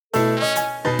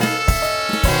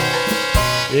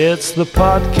It's the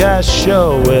podcast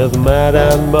show with Matt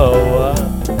and Mo.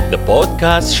 The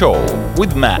podcast show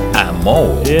with Matt and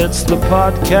Mo. It's the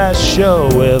podcast show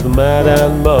with Matt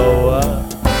and Mo.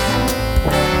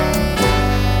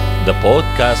 The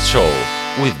podcast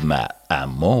show with Matt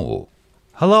and Mo.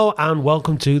 Hello and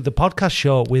welcome to the podcast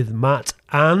show with Matt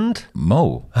and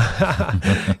Mo.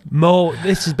 Mo.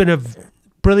 This has been a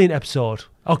brilliant episode.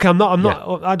 Okay, I'm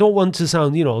not. I don't want to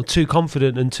sound, too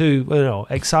confident and too,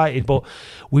 excited. But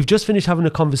we've just finished having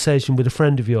a conversation with a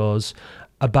friend of yours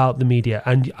about the media,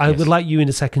 and I would like you in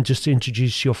a second just to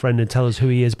introduce your friend and tell us who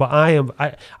he is. But I've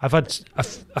had a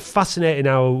fascinating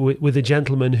hour with a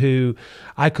gentleman who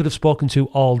I could have spoken to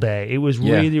all day. It was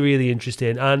really, really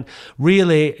interesting, and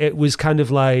really, it was kind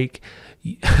of like.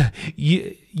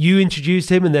 You introduced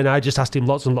him, and then I just asked him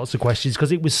lots and lots of questions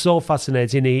because it was so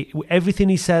fascinating. Everything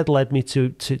he said led me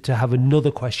to have another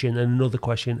question and another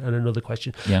question and another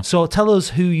question. Yeah. So tell us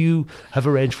who you have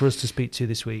arranged for us to speak to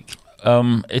this week.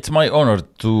 It's my honor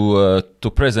to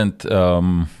present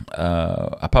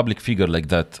a public figure like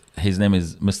that. His name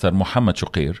is Mr. Mohamed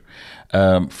Shokeir,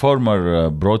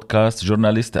 former broadcast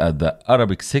journalist at the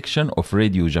Arabic section of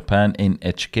Radio Japan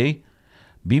NHK,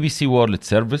 BBC World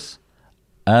Service,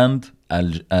 and Al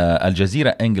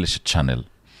Jazeera English channel.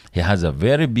 He has a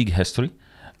very big history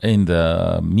in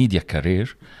the media career,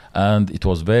 and it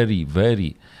was very,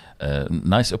 very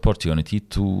nice opportunity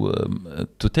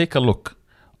to take a look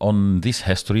on this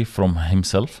history from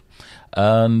himself.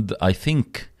 And I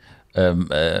think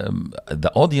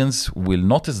the audience will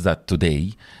notice that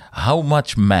today how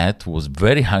much Matt was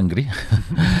very hungry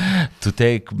to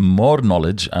take more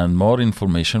knowledge and more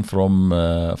information from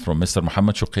Mr.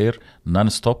 Mohamed Shokeir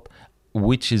non-stop,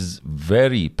 which is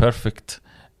very perfect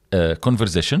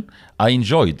conversation. I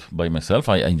enjoyed by myself.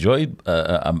 I enjoyed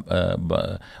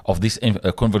of this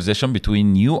conversation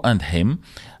between you and him,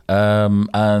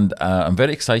 and I'm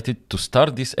very excited to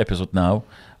start this episode now,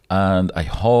 and I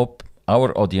hope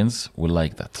our audience will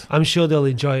like that. I'm sure they'll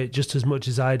enjoy it just as much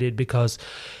as I did, because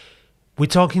we're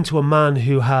talking to a man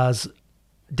who has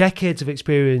decades of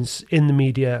experience in the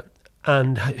media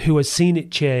and who has seen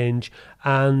it change,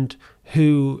 and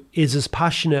who is as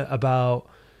passionate about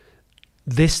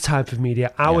this type of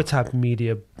media, our type of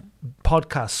media,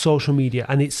 podcasts, social media,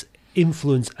 and its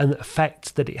influence and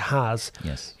effect that it has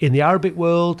in the Arabic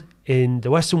world, in the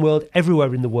Western world,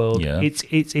 everywhere in the world.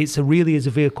 It's really is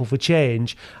a vehicle for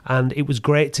change, and it was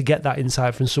great to get that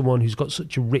insight from someone who's got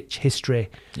such a rich history,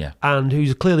 and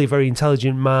who's clearly a very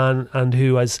intelligent man, and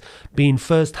who has been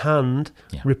first-hand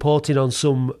reporting on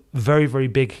some very, very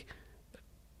big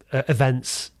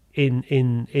events in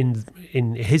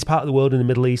his part of the world, in the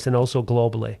Middle East, and also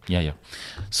globally.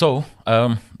 So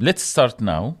let's start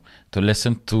now to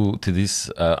listen to this.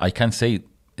 I can say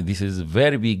this is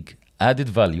very big added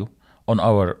value on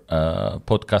our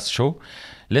podcast show.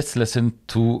 Let's listen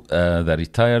to the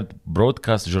retired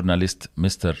broadcast journalist,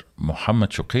 Mr. Mohamed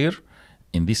Shokeir,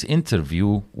 in this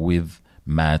interview with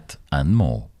Matt and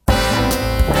Mo.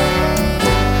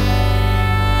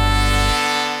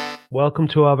 Welcome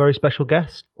to our very special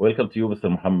guest. Welcome to you, Mr.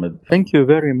 Mohamed. Thank you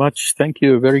very much. Thank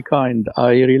you. Very kind.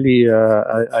 I really,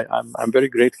 I'm very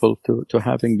grateful to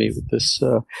having me with this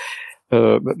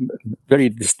very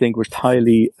distinguished,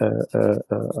 highly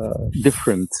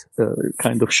different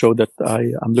kind of show that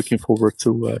I'm looking forward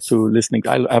to listening.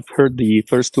 I've heard the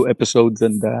first two episodes,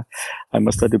 and I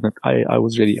must admit I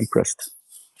was really impressed.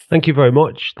 Thank you very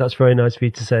much. That's very nice of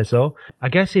you to say so. I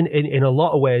guess in a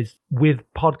lot of ways, with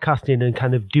podcasting and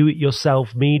kind of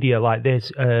do-it-yourself media like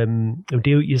this,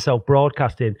 do-it-yourself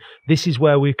broadcasting, this is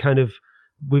where we've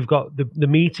got the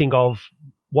meeting of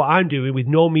what I'm doing with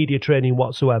no media training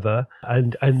whatsoever,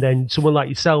 and then someone like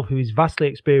yourself who is vastly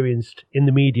experienced in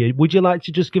the media. Would you like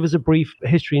to just give us a brief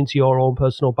history into your own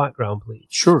personal background, please?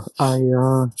 Sure. I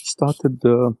started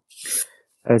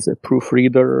as a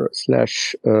proofreader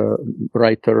 /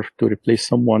 writer to replace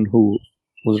someone who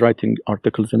was writing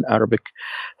articles in Arabic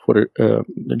for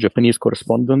the Japanese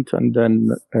correspondent, and then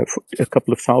a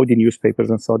couple of Saudi newspapers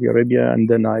in Saudi Arabia, and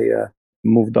then I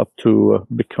moved up to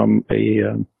become a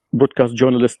broadcast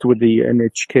journalist with the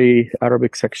NHK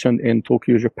Arabic section in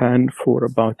Tokyo, Japan, for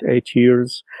about 8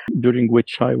 years, during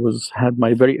which I had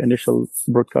my very initial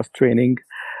broadcast training.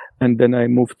 And then I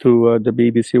moved to the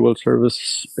BBC World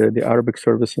Service, the Arabic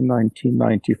service, in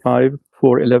 1995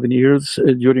 for 11 years,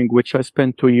 during which I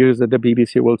spent 2 years at the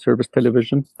BBC World Service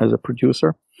television as a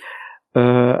producer.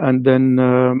 And then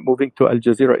moving to Al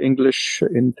Jazeera English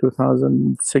in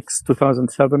 2006,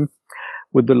 2007,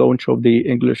 with the launch of the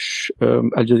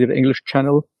Al Jazeera English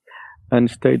channel,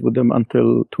 and stayed with them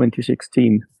until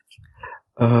 2016.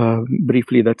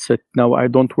 Briefly, that's it. Now, I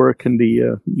don't work in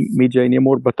the media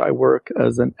anymore, but I work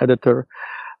as an editor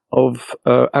of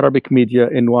Arabic media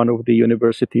in one of the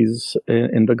universities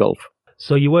in the Gulf.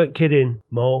 So you weren't kidding,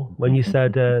 Mo, when you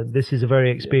said this is a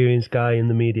very experienced guy in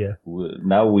the media.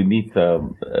 Now we meet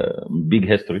big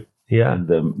history Yeah. in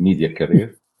the media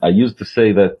career. I used to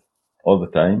say that all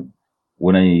the time.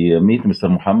 When I meet Mr.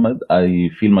 Mohammed, I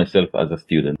feel myself as a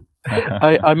student.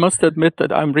 I must admit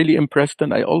that I'm really impressed,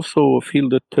 and I also feel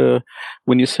that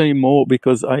when you say Mo,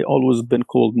 because I always been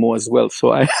called Mo as well,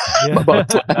 so I'm about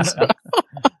to answer.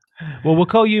 Well, we'll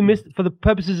call you Mr. For the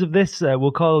purposes of this,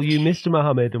 we'll call you Mr.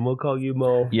 Mohammed, and we'll call you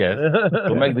Mo. Yes,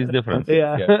 to make this difference.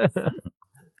 Yeah.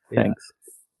 Thanks.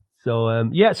 So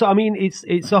so I mean, it's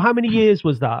so how many years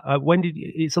was that? When did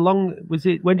it's a long? Was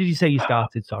it? When did you say you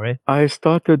started? Sorry, I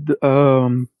started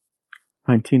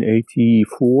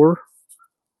 1984.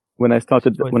 When I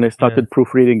started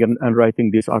proofreading and writing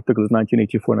these articles,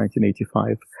 1984,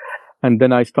 1985. And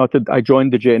then I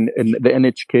joined the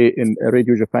NHK in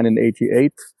Radio Japan in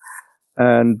 88.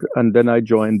 And then I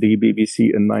joined the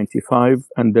BBC in 95.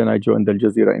 And then I joined Al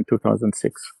Jazeera in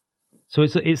 2006. So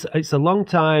it's a long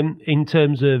time in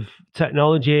terms of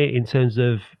technology, in terms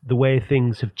of the way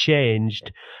things have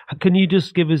changed. Can you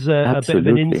just give us a bit of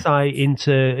an insight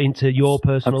into your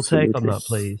personal take on that,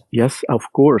 please? Yes, of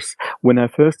course. When I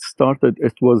first started,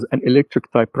 it was an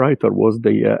electric typewriter was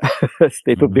the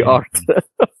state of the art.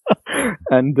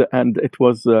 And it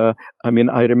was, I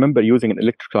remember using an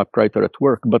electric typewriter at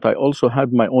work, but I also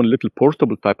had my own little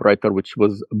portable typewriter, which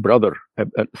was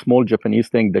a small Japanese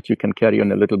thing that you can carry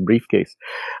on a little briefcase.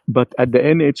 But at the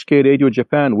NHK Radio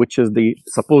Japan, which is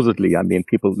supposedly,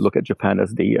 people look at Japan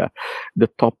as the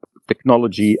top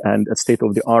technology and a state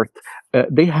of the art,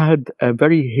 they had a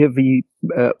very heavy,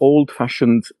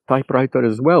 old-fashioned typewriter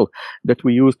as well that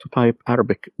we used to type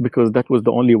Arabic, because that was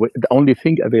the only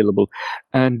thing available,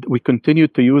 and we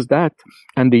continued to use that.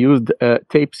 And they used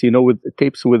tapes,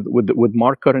 with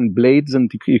marker and blades,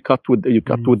 and you cut with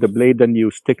the blade and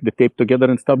you stick the tape together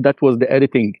and stuff. That was the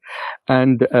editing.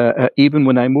 And even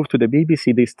when I moved to the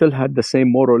BBC, they still had the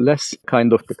same more or less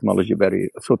kind of technology,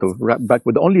 very sort of wrapped back.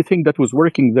 But the only thing that was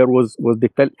working there was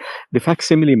the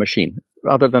facsimile machine.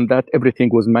 Other than that,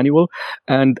 everything was manual,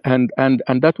 and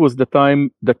that was the time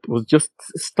that was just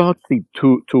starting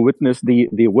to witness the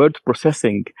word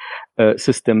processing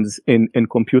systems in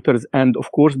computers. And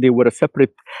of course, they were a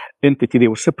separate entity. They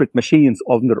were separate machines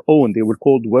on their own. They were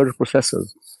called word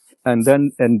processors. And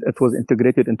it was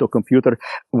integrated into a computer.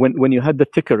 When you had the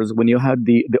tickers, when you had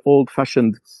the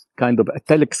old-fashioned kind of a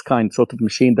telex kind sort of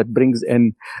machine that brings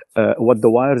in what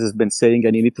the wires has been saying,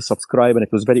 and you need to subscribe, and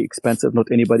it was very expensive. Not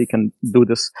anybody can do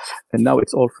this, and now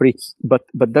it's all free. But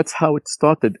that's how it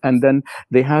started. And then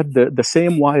they had the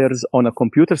same wires on a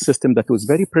computer system that was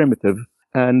very primitive.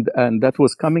 And that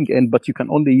was coming in, but you can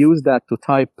only use that to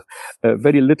type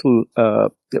very little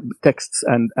texts.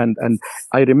 And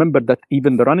I remember that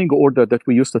even the running order that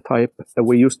we used to type,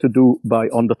 we used to do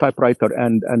on the typewriter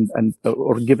and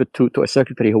or give it to a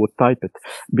secretary who would type it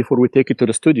before we take it to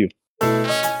the studio.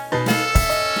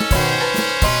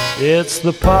 It's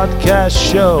the podcast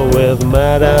show with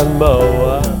Matt and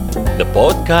Mo. The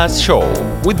podcast show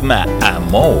with Matt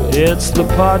and Mo. It's the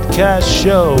podcast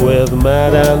show with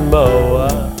Matt and Mo.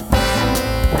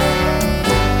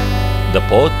 The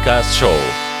podcast show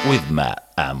with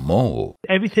Matt and Mo.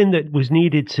 Everything that was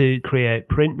needed to create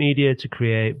print media, to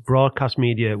create broadcast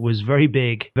media, was very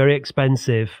big, very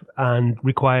expensive, and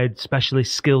required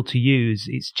specialist skill to use.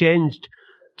 It's changed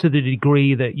to the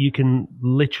degree that you can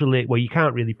literally, well, you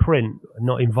can't really print,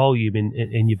 not in volume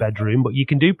in your bedroom, but you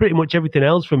can do pretty much everything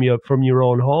else from your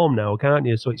own home now, can't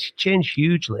you? So it's changed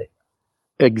hugely.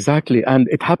 Exactly, and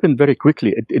it happened very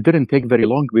quickly. It didn't take very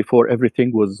long before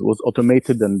everything was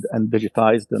automated and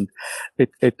digitized. And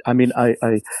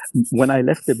when I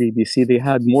left the BBC, they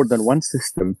had more than one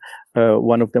system.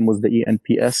 One of them was the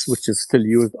ENPS, which is still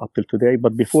used up till today.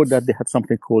 But before that, they had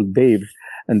something called Dave,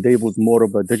 and Dave was more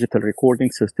of a digital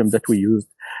recording system that we used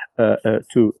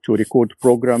to record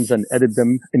programs and edit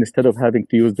them, instead of having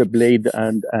to use the blade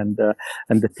and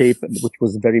the tape, which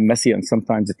was very messy, and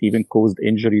sometimes it even caused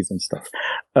injuries and stuff.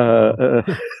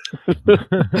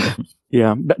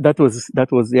 Yeah, those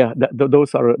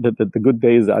are the good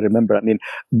days I remember. I mean,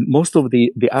 most of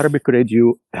the Arabic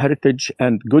radio heritage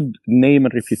and good name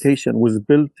and reputation was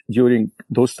built during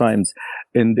those times.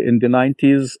 In the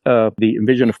 90s, the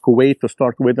invasion of Kuwait to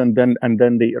start with, and then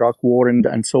the Iraq War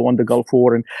and so on, the Gulf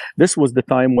War. And this was the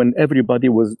time when everybody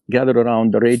was gathered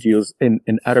around the radios in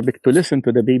Arabic to listen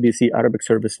to the BBC Arabic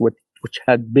service, which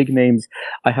had big names.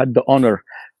 I had the honor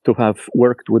to have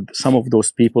worked with some of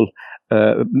those people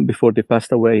before they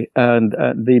passed away, and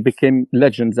they became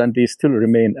legends, and they still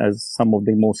remain as some of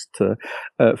the most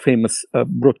famous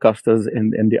broadcasters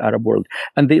in the Arab world.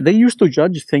 And they used to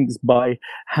judge things by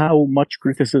how much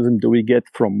criticism do we get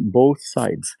from both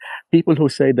sides. People who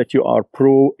say that you are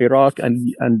pro-Iraq,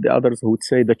 and the others who would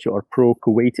say that you are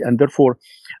pro-Kuwaiti, and therefore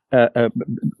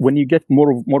when you get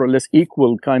more or less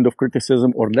equal kind of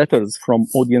criticism or letters from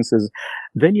audiences,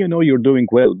 then you know you're doing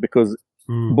well, because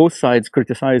both sides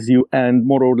criticize you, and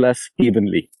more or less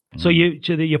evenly. So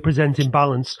you're presenting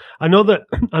balance. I know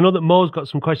that Mo's got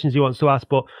some questions he wants to ask,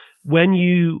 but when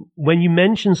you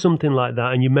mention something like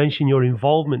that, and you mention your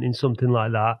involvement in something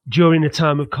like that during a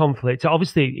time of conflict,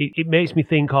 obviously it makes me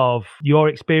think of your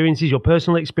experiences, your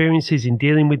personal experiences in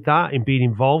dealing with that, in being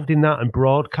involved in that, and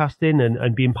broadcasting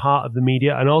and being part of the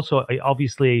media. And also,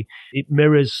 obviously, it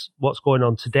mirrors what's going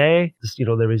on today.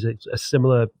 There is a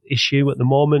similar issue at the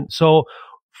moment. So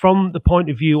from the point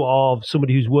of view of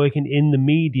somebody who's working in the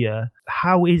media,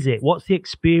 how is it? What's the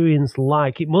experience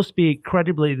like? It must be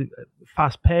incredibly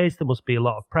fast-paced. There must be a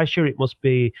lot of pressure. It must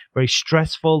be very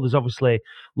stressful. There's obviously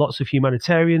lots of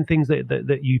humanitarian things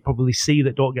that you probably see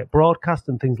that don't get broadcast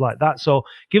and things like that. So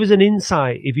give us an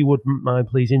insight, if you wouldn't mind,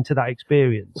 please, into that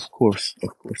experience. Of course.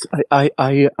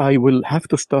 I will have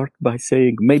to start by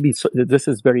saying, maybe this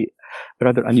is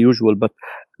rather unusual, but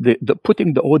the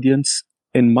putting the audience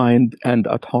in mind and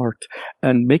at heart,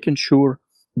 and making sure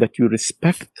that you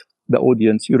respect the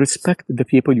audience, you respect the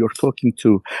people you're talking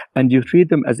to, and you treat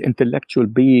them as intellectual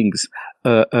beings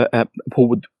who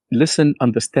would listen,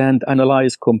 understand,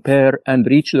 analyze, compare, and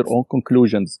reach their own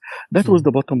conclusions. That was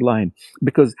the bottom line.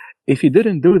 Because if you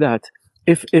didn't do that,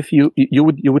 if you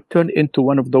would turn into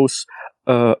one of those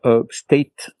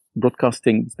state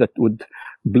broadcasting that would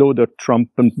blow the trump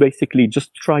and basically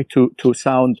just try to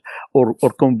sound or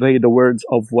convey the words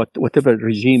of whatever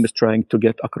regime is trying to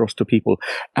get across to people,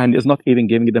 and is not even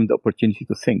giving them the opportunity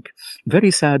to think. Very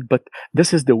sad, but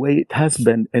this is the way it has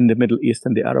been in the Middle East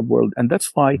and the Arab world. And that's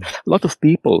why a lot of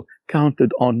people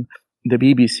counted on the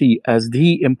BBC as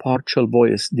the impartial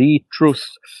voice, the truth.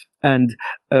 And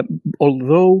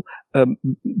although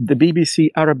the BBC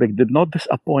Arabic did not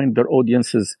disappoint their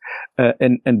audiences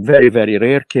in very, very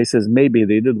rare cases, maybe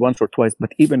they did once or twice,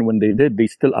 but even when they did, they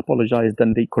still apologized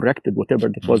and they corrected whatever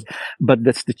it was. But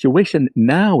the situation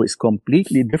now is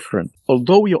completely different.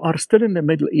 Although you are still in the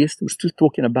Middle East, we're still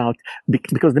talking about,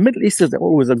 because the Middle East is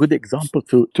always a good example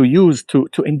to use to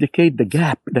indicate the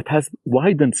gap that has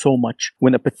widened so much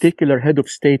when a particular head of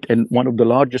state in one of the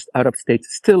largest Arab states,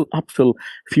 still up till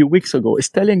a few weeks ago, is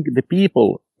telling the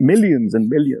people, millions and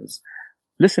millions,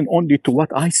 listen only to what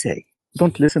I say.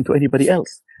 Don't listen to anybody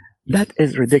else. That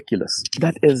is ridiculous.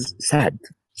 That is sad.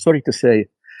 Sorry to say,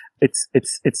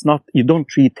 it's not. You don't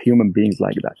treat human beings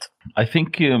like that. I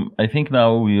think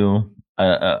now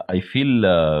I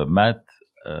feel Matt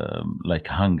like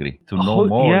hungry to know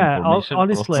more information.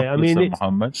 Honestly, I mean,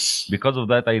 Mohamed. Because of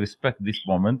that, I respect this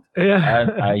moment, yeah.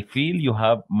 and I feel you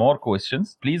have more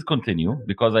questions. Please continue,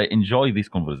 because I enjoy this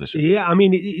conversation. Yeah, I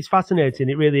mean, it's fascinating.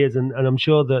 It really is, and I'm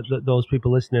sure that those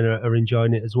people listening are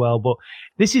enjoying it as well. But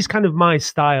this is kind of my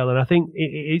style, and I think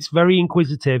it's very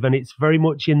inquisitive, and it's very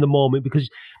much in the moment,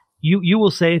 because you will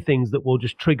say things that will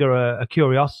just trigger a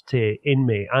curiosity in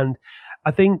me. And I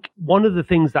think one of the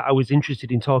things that I was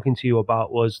interested in talking to you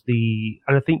about was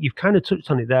and I think you've kind of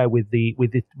touched on it there with the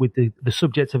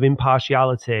subject of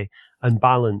impartiality and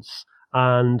balance,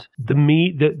 and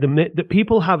the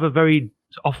people have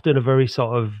often a very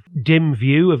sort of dim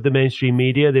view of the mainstream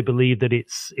media. They believe that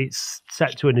it's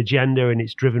set to an agenda and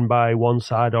it's driven by one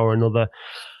side or another.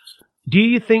 Do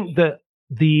you think that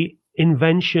the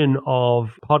invention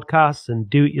of podcasts and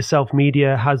do-it-yourself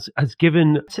media has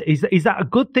given, is that a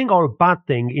good thing or a bad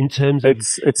thing in terms of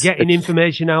getting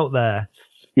information out there?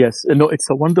 Yes, no, it's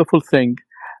a wonderful thing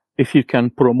if you can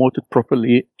promote it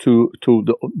properly to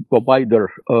the wider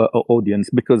audience,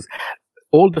 because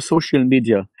all the social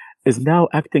media is now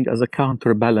acting as a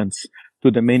counterbalance to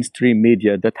the mainstream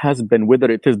media that has been, whether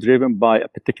it is driven by a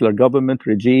particular government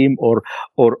regime or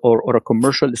a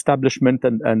commercial establishment,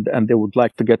 and they would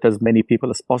like to get as many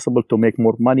people as possible to make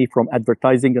more money from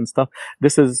advertising and stuff.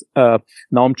 This is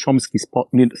Noam Chomsky's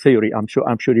theory. I'm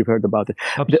sure you've heard about it.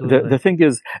 The thing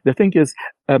is,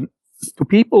 to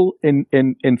people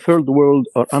in third world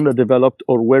or underdeveloped,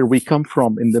 or where we come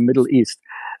from in the Middle East,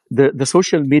 the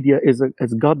social media is a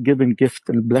God-given gift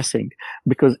and blessing,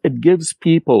 because it gives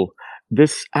people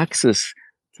this access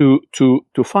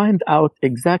to find out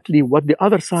exactly what the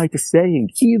other side is saying,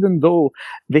 even though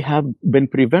they have been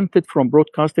prevented from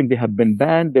broadcasting, they have been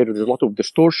banned. There is a lot of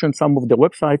distortion. Some of the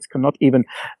websites cannot even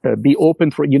be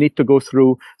open for. You need to go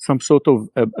through some sort of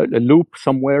a loop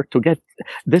somewhere to get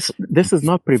this. This is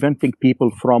not preventing people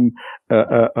from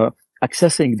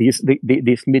accessing these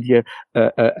media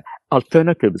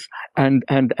alternatives. And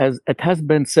as it has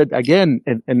been said again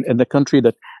in the country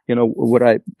that where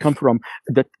I come from,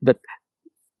 that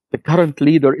the current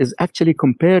leader is actually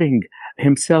comparing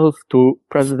himself to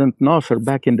President Nasser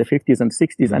back in the 50s and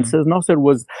 60s, and says Nasser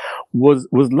was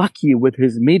lucky with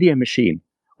his media machine.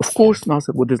 Of course,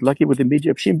 Nasser was lucky with the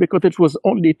media machine because it was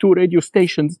only 2 radio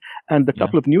stations and a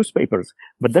couple of newspapers.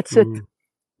 But that's it.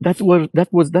 That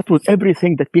was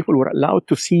everything that people were allowed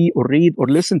to see or read or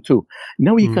listen to.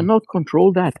 Now you cannot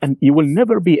control that, and you will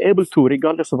never be able to,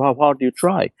 regardless of how hard you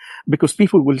try, because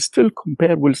people will still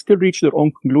compare, will still reach their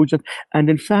own conclusion. And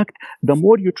in fact, the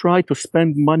more you try to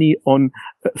spend money on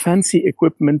fancy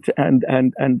equipment and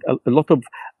a lot of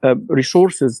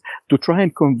resources to try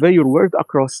and convey your word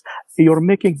across, you're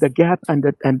making the gap and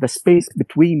the space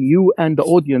between you and the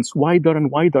audience wider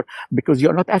and wider, because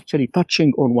you're not actually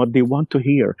touching on what they want to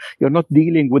hear. You're not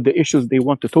dealing with the issues they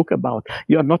want to talk about.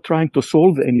 You're not trying to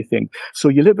solve anything. So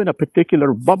you live in a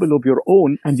particular bubble of your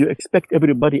own and you expect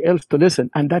everybody else to listen.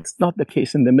 And that's not the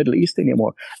case in the Middle East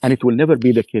anymore. And it will never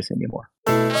be the case anymore.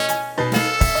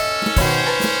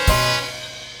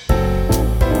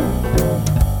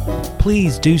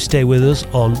 Please do stay with us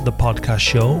on the podcast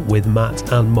show with Matt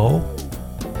and Mo.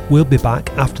 We'll be back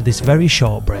after this very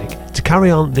short break to carry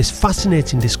on this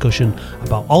fascinating discussion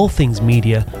about all things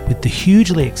media with the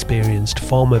hugely experienced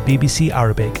former BBC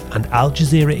Arabic and Al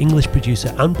Jazeera English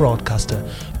producer and broadcaster,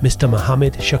 Mr.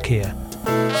 Mohamed Shokeir.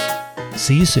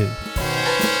 See you soon.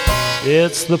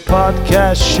 It's the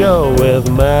podcast show with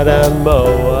Matt and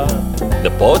Mo.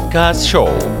 The podcast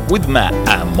show with Matt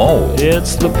and Mo.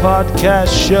 It's the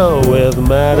podcast show with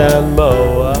Matt and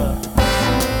Mo.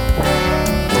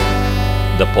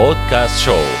 The podcast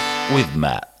show with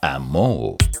Matt and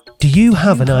Mo. Do you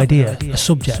have an idea, a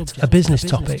subject, a business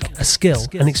topic, a skill,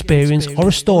 an experience, or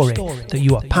a story that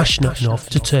you are passionate enough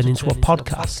to turn into a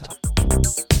podcast?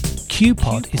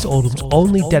 QPod is Oldham's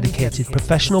only dedicated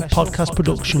professional podcast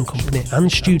production company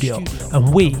and studio,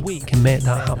 and we can make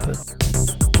that happen.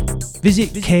 Visit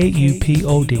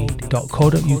kupod.co.uk,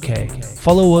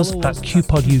 follow us at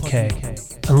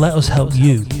QPodUK, and let us help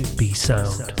you be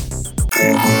sound.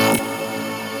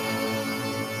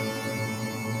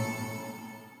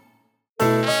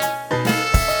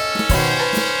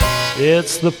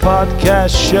 It's the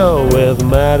podcast show with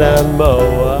Matt and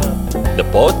Mo. The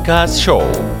podcast show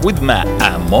with Matt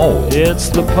and Mo. It's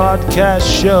the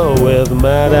podcast show with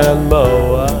Matt and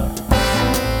Mo.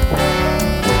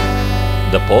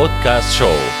 The podcast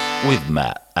show with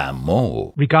Matt and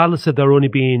Mo. Regardless of there only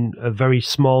being a very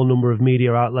small number of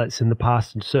media outlets in the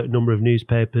past and a certain number of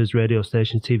newspapers, radio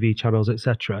stations, TV channels,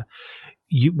 etc.,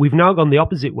 we've now gone the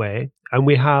opposite way, and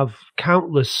we have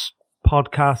countless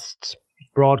podcasts,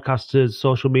 broadcasters,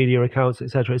 social media accounts,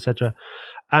 etc., etc.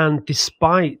 And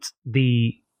despite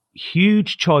the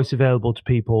huge choice available to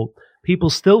people, people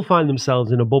still find themselves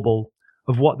in a bubble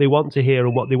of what they want to hear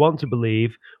and what they want to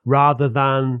believe, rather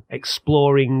than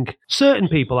exploring certain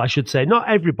people, I should say. Not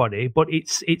everybody, but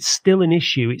it's still an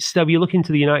issue. It's still, you look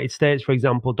into the United States, for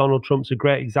example, Donald Trump's a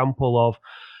great example of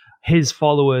his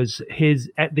followers,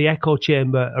 the echo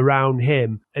chamber around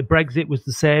him. Brexit was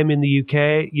the same in the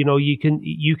UK. You know, you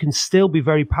can still be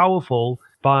very powerful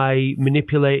by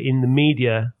manipulating the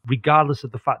media, regardless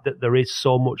of the fact that there is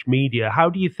so much media. How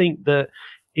do you think that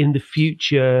in the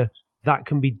future that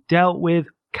can be dealt with?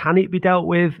 Can it be dealt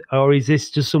with? Or is this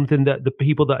just something that the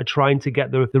people that are trying to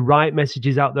get the right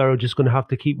messages out there are just going to have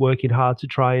to keep working hard to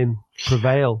try and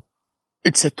prevail?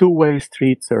 It's a two-way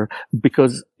street, sir,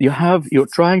 because you're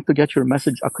trying to get your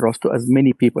message across to as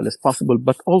many people as possible,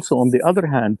 but also on the other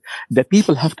hand, the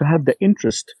people have to have the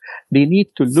interest. They need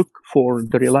to look for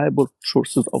the reliable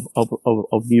sources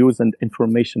of news and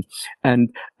information.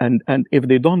 And if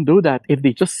they don't do that, if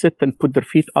they just sit and put their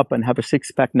feet up and have a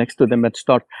six-pack next to them and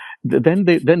start, then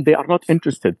they are not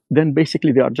interested. Then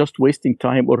basically they are just wasting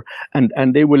time,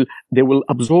 and they will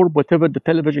absorb whatever the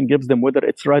television gives them, whether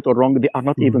it's right or wrong. They are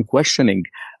not even questioning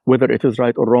whether it is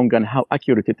right or wrong and how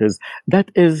accurate it is.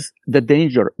 That is the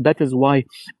danger. That is why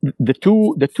the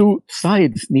two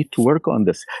sides need to work on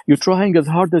this. You're trying as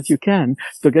hard as you can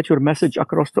to get your message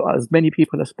across to as many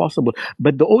people as possible,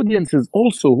 but the audiences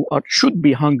also should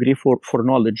be hungry for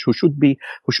knowledge, who should be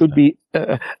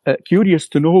curious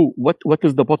to know what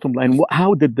is the bottom line.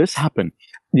 How did this happen?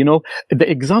 The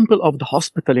example of the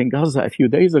hospital in Gaza a few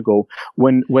days ago,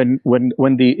 when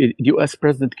the U.S.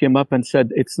 president came up and said,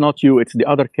 "It's not you, it's the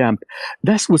other camp,"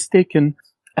 this was taken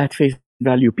at face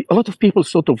value. A lot of people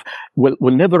sort of will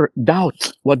never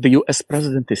doubt what the U.S.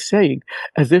 president is saying,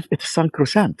 as if it's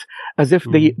sacrosanct, as if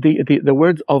the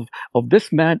words of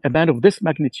this man, a man of this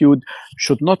magnitude,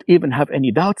 should not even have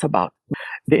any doubts about.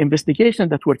 The investigation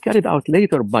that were carried out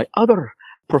later by other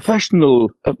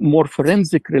professional, more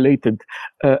forensic-related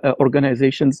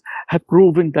organizations have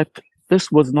proven that this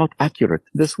was not accurate,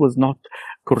 this was not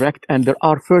correct, and there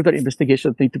are further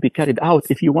investigations that need to be carried out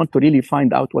if you want to really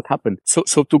find out what happened.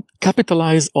 So to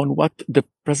capitalize on what the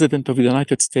President of the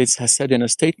United States has said in a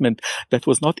statement that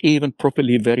was not even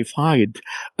properly verified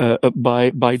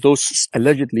by those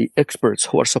allegedly experts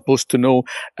who are supposed to know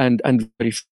and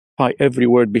verify every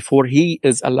word before he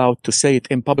is allowed to say it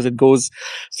in public, it goes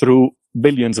through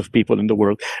billions of people in the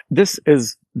world. This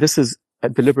is a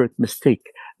deliberate mistake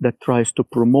that tries to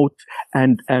promote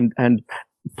and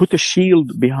put a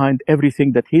shield behind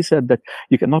everything that he said, that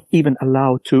you're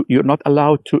not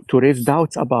allowed to raise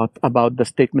doubts about the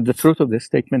statement, the truth of this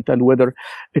statement, and whether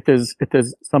it is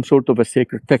some sort of a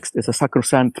sacred text, is a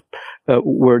sacrosanct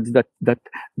words that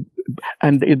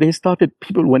and they started,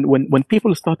 people when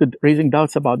people started raising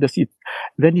doubts about this,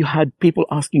 then you had people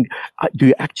asking, do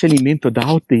you actually mean to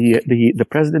doubt the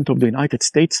President of the United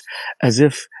States? As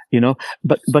if,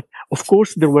 but of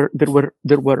course there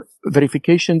were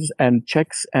verifications and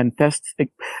checks and tests,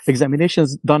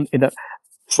 examinations done in a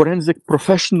forensic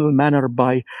professional manner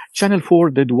by Channel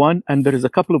 4 did one, and there is a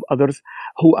couple of others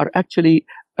who are actually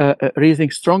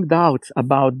raising strong doubts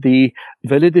about the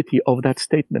validity of that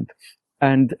statement.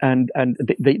 And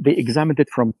they examined it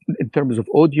in terms of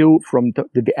audio, from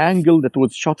the angle that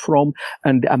was shot from,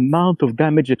 and the amount of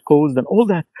damage it caused, and all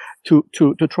that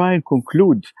to try and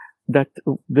conclude that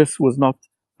this was not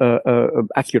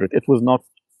accurate. It was not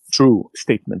true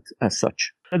statement as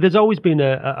such. There's always been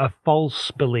a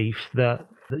false belief that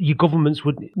your governments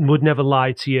would never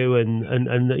lie to you, and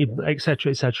et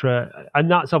cetera, and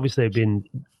that's obviously been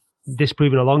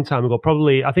disproven a long time ago.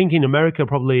 Probably, I think in America,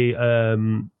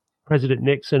 President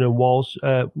Nixon and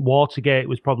Watergate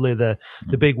was probably the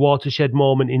big watershed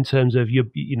moment in terms of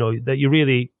that you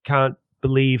really can't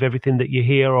believe everything that you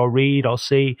hear or read or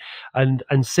see, and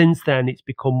since then it's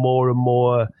become more and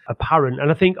more apparent.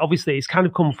 And I think obviously it's kind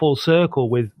of come full circle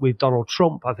with Donald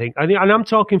Trump. I think, and I'm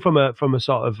talking from a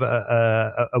sort of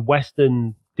a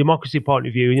Western democracy point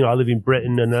of view. I live in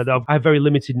Britain, and I have very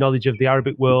limited knowledge of the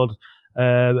Arabic world.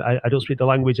 I don't speak the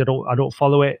language. I don't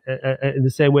follow it in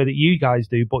the same way that you guys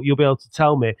do, but you'll be able to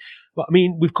tell me. But I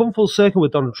mean, we've come full circle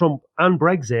with Donald Trump and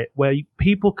Brexit, where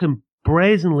people can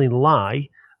brazenly lie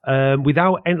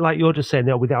without, like you're just saying,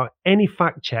 without any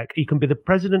fact check. You can be the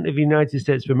President of the United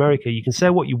States of America. You can say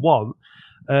what you want,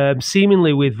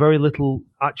 seemingly with very little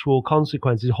actual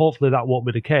consequences. Hopefully that won't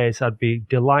be the case. I'd be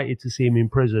delighted to see him in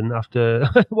prison after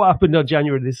what happened on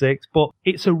January the 6th. But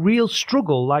it's a real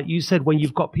struggle, like you said, when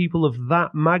you've got people of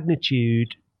that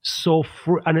magnitude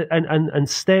and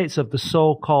states of the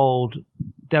so-called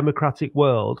democratic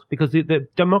world, because the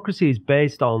democracy is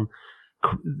based on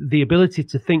the ability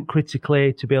to think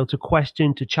critically, to be able to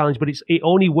question, to challenge, but it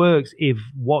only works if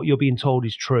what you're being told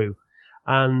is true.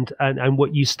 And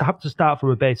what you have to start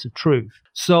from a base of truth.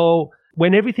 So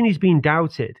when everything is being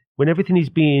doubted, when everything is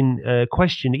being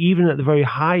questioned, even at the very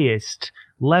highest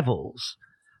levels,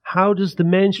 how does the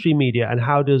mainstream media, and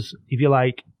how does, if you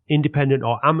like, independent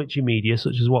or amateur media,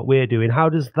 such as what we're doing, how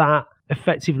does that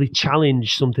effectively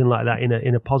challenge something like that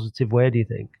in a positive way, do you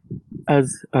think?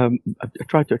 As I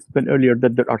tried to explain earlier,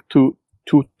 that there are two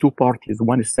parties.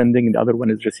 One is sending and the other one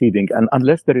is receiving. And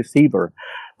unless the receiver,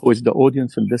 who is the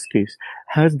audience in this case,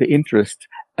 has the interest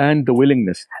and the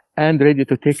willingness and ready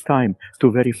to take time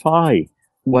to verify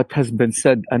what has been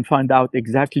said and find out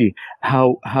exactly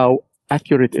how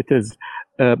accurate it is,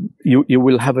 you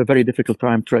will have a very difficult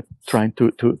time trying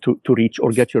to reach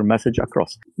or get your message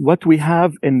across. What we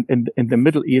have in the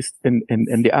Middle East, in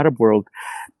the Arab world,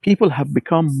 people have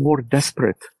become more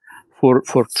desperate for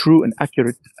true and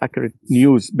accurate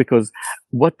news, because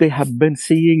what they have been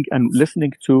seeing and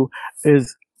listening to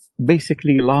is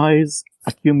basically lies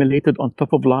accumulated on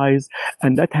top of lies,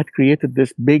 and that had created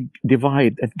this big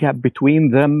divide and gap between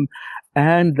them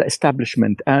and the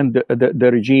establishment and the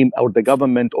regime or the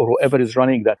government or whoever is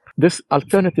running that. This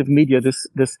alternative media,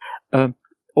 this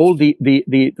all the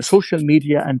social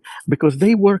media, and because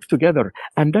they work together.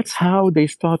 And that's how they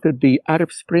started the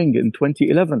Arab Spring in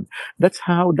 2011. That's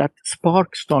how that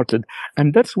spark started.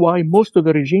 And that's why most of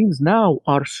the regimes now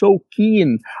are so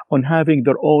keen on having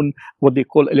their own, what they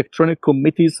call electronic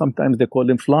committees. Sometimes they call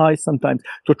them flies, sometimes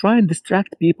to try and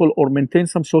distract people or maintain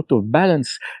some sort of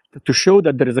balance, to show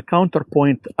that there is a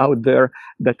counterpoint out there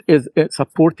that is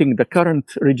supporting the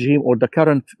current regime or the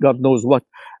current God knows what.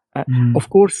 Of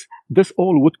course, this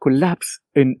all would collapse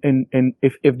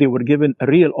if they were given a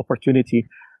real opportunity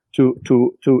to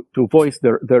voice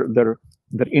their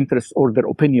interests or their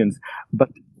opinions. But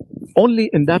only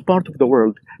in that part of the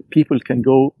world, people can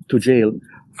go to jail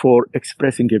for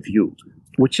expressing a view,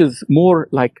 which is more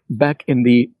like back in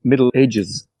the Middle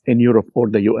Ages in Europe or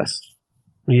the US.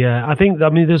 Yeah, I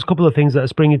mean, there's a couple of things that are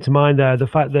springing to mind there. The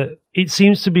fact that it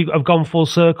seems to have gone full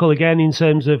circle again in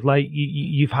terms of like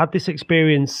you've had this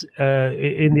experience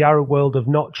in the Arab world of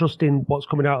not trusting what's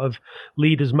coming out of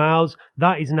leaders' mouths.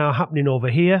 That is now happening over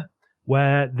here,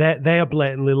 where they are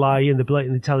blatantly lying, they're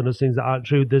blatantly telling us things that aren't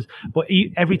true. But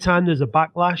every time there's a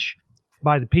backlash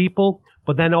by the people.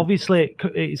 But then obviously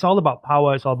it's all about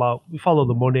power. It's all about, we follow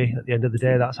the money at the end of the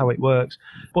day. That's how it works.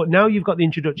 But now you've got the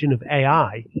introduction of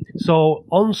AI. So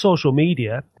on social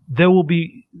media, there will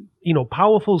be,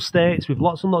 powerful states with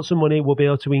lots and lots of money will be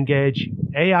able to engage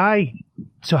AI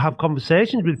to have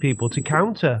conversations with people, to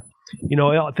counter,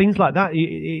 things like that.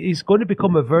 It's going to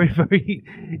become a very, very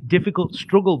difficult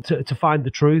struggle to find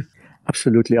the truth.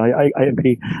 Absolutely. I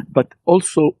agree. But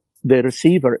also the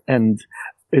receiver end,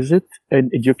 is it an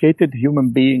educated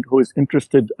human being who is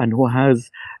interested and who has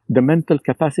the mental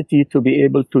capacity to be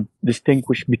able to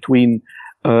distinguish between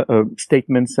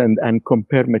statements and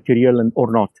compare material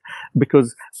or not?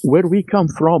 Because where we come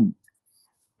from,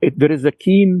 there is a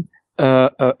keen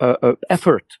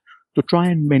effort to try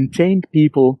and maintain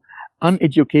people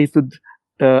uneducated,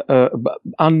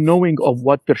 unknowing of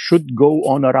what there should go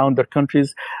on around their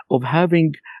countries, of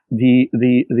having the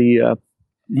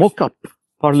mock-up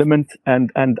parliament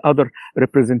and other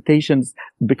representations,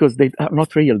 because they are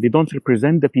not real. They don't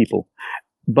represent the people.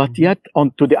 But yet,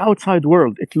 to the outside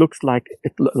world, it looks like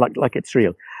it's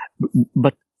real.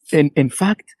 But in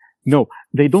fact, no,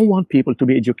 they don't want people to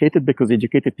be educated, because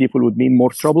educated people would mean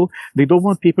more trouble. They don't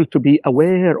want people to be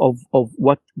aware of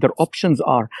what their options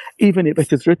are, even if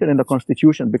it is written in the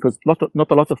Constitution, because not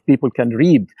a lot of people can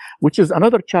read, which is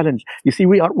another challenge. You see,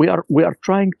 we are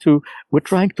trying to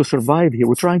survive here.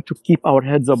 We're trying to keep our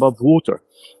heads above water.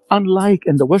 Unlike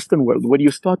in the Western world, where you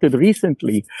started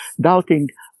recently doubting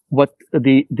what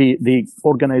the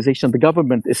organization, the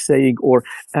government is saying,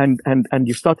 and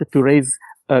you started to raise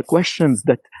questions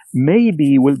that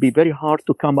maybe will be very hard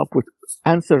to come up with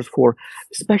answers for,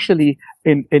 especially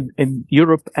in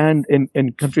Europe and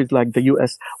in countries like the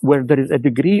US, where there is a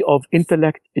degree of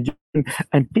intellect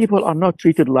and people are not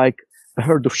treated like a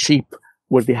herd of sheep,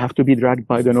 where they have to be dragged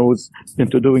by the nose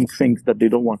into doing things that they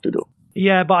don't want to do.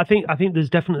 Yeah, but I think there's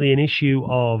definitely an issue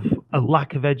of a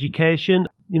lack of education.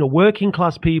 Working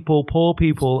class people, poor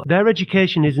people, their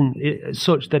education isn't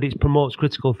such that it promotes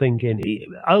critical thinking.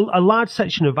 A large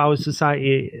section of our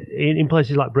society in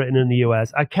places like Britain and the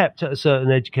US are kept at a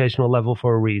certain educational level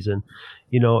for a reason.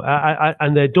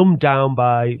 And they're dumbed down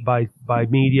by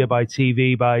media, by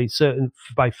TV,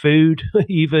 by food,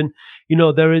 even.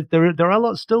 There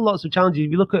are still lots of challenges.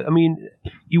 If you look at,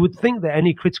 you would think that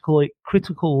any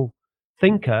critical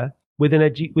thinker with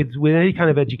any kind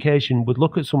of education would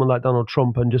look at someone like Donald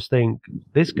Trump and just think,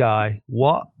 this guy,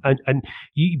 what?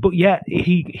 But yet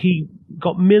he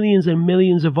got millions and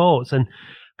millions of votes, and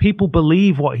people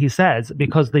believe what he says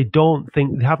because they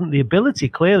haven't the ability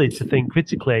clearly to think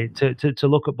critically, to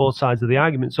look at both sides of the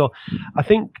argument. So I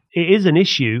think it is an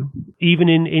issue, even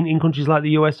in countries like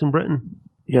the US and Britain.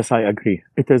 Yes, I agree.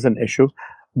 It is an issue,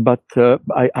 but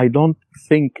I don't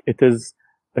think it is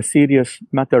a serious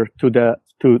matter to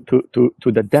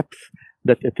the depth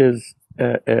that it is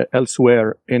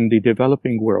elsewhere in the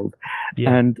developing world.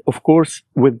 Yeah. And of course,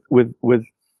 with the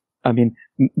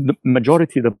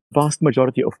vast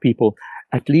majority of people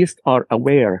at least are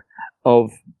aware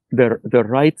of their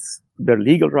rights, their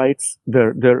legal rights,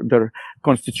 their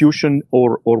constitution,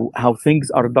 or how things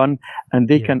are done, and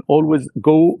they can always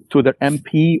go to their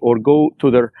MP or go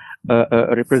to their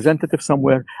representative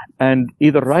somewhere and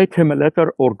either write him a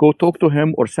letter or go talk to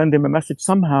him or send him a message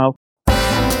somehow.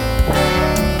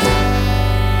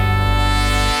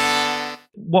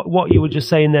 What you were just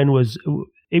saying then was,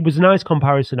 it was a nice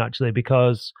comparison actually,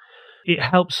 because it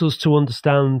helps us to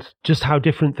understand just how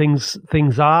different things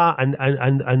are,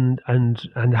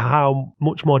 and how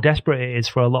much more desperate it is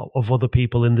for a lot of other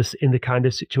people in the kind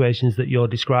of situations that you're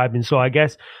describing. So I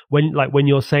guess when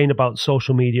you're saying about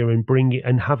social media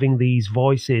and having these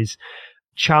voices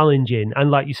challenging, and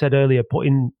like you said earlier,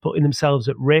 putting themselves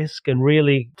at risk and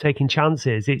really taking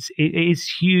chances, it is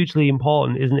hugely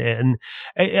important, isn't it? And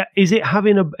is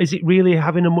it really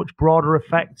having a much broader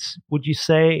effect, would you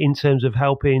say, in terms of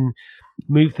helping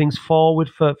move things forward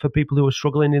for people who are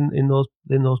struggling in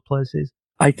those places?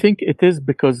 I think it is,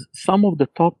 because some of the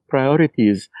top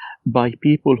priorities by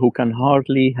people who can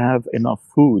hardly have enough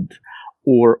food,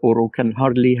 or who can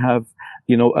hardly have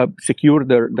secure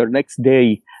their next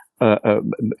day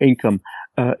income,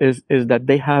 is that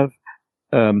they have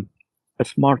a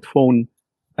smartphone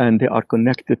and they are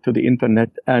connected to the internet,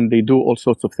 and they do all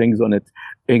sorts of things on it,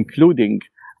 including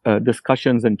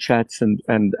discussions and chats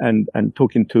and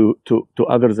talking to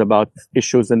others about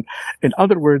issues. And in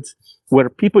other words, where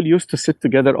people used to sit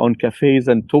together on cafes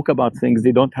and talk about things,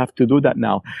 they don't have to do that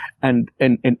now. And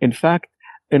in fact,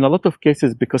 in a lot of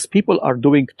cases, because people are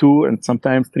doing 2 and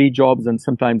sometimes 3 jobs, and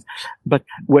sometimes, but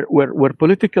where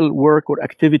political work or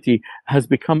activity has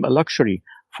become a luxury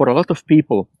for a lot of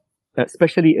people,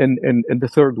 especially in the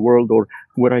third world or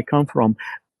where I come from,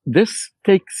 this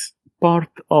takes part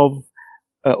of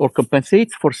or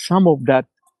compensates for some of that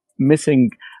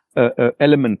missing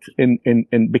element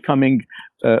in becoming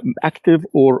active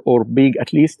or being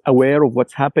at least aware of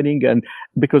what's happening. And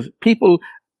because people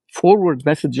forward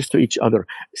messages to each other,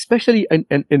 especially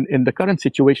in the current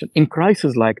situation, in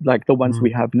crises like the ones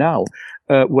we have now,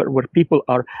 where people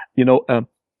are,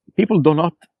 people do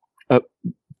not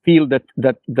feel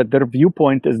that their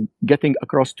viewpoint is getting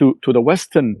across to the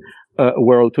Western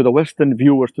world, to the Western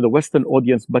viewers, to the Western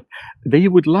audience, but they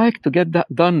would like to get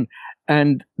that done.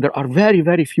 And there are very,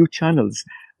 very few channels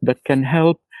that can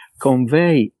help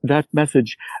convey that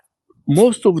message.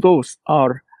 Most of those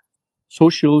are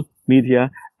social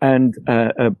media, and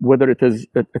whether it is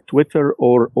a Twitter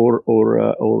or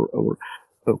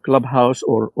Clubhouse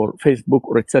or Facebook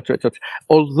or etc.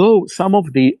 Although some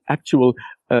of the actual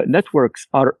networks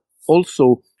are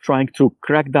also trying to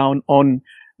crack down on,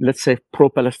 let's say,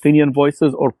 pro-Palestinian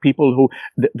voices or people who,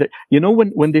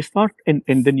 when they start in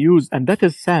the news, and that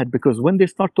is sad, because when they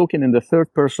start talking in the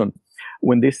third person,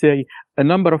 when they say a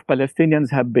number of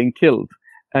Palestinians have been killed,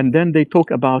 and then they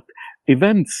talk about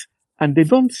events, and they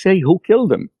don't say who killed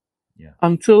them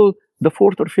until the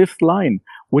 4th or 5th line,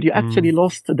 where you actually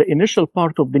lost the initial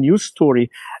part of the news story.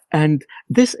 And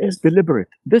this is deliberate.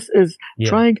 This is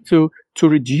trying to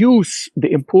reduce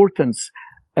the importance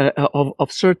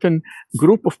of certain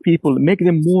group of people, make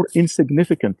them more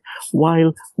insignificant,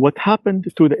 while what happened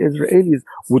to the Israelis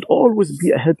would always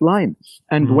be a headline.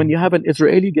 And when you have an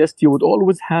Israeli guest, you would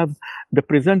always have the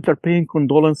presenter paying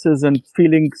condolences and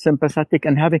feeling sympathetic,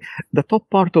 and having the top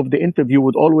part of the interview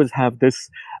would always have this,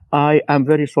 I am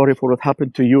very sorry for what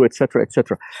happened to you, etc.,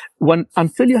 etc.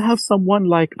 Until you have someone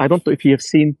like, I don't know if you have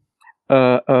seen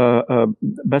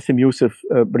Bassem Youssef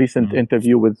recent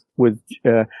interview with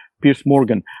Piers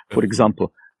Morgan, for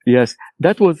example. Yes,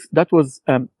 that was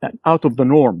out of the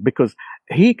norm, because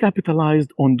he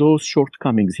capitalized on those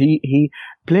shortcomings. He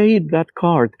played that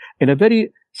card in a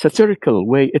very satirical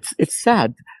way. It's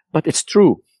sad, but it's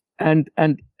true. And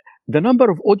the number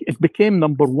of audience, it became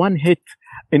number 1 hit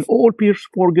in all Piers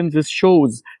Morgan's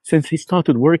shows since he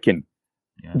started working.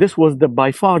 Yeah. This was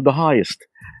by far the highest.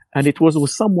 And it was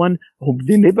with someone who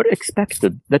they never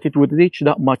expected that it would reach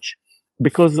that much,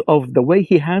 because of the way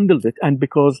he handled it, and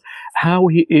because how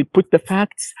he put the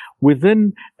facts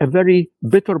within a very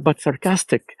bitter but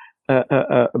sarcastic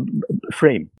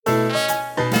frame.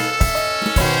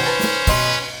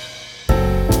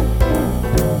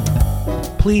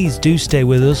 Please do stay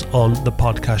with us on the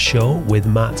podcast show with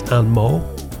Matt and Mo.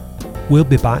 We'll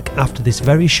be back after this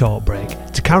very short break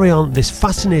to carry on this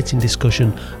fascinating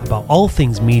discussion about all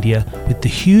things media with the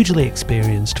hugely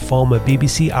experienced former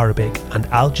BBC Arabic and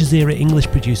Al Jazeera English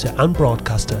producer and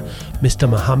broadcaster, Mr.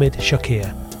 Mohamed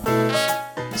Shokeir.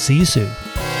 See you soon.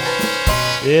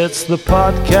 It's the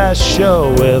podcast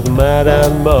show with Matt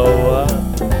and Mo.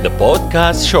 The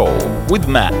podcast show with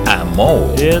Matt and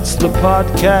Mo. It's the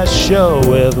podcast show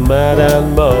with Matt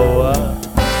and Mo.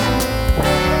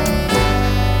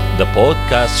 The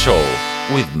podcast show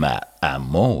with Matt and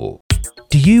Mo.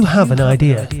 Do you have an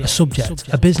idea, a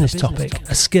subject, a business topic,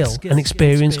 a skill, an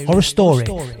experience, or a story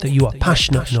that you are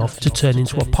passionate enough to turn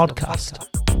into a podcast?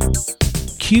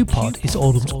 QPod is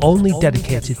Oldham's only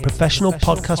dedicated professional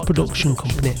podcast production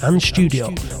company and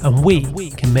studio, and we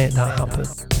can make that happen.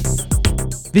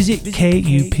 Visit kupod.co.uk,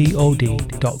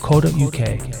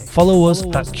 follow us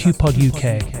at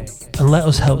QPodUK, and let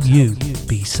us help you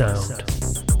be sound.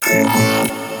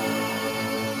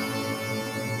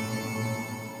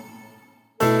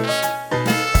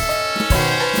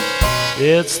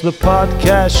 It's the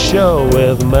podcast show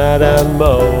with Matt and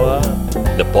Mo.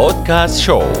 The podcast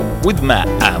show with Matt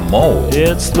and Mo.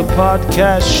 It's the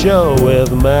podcast show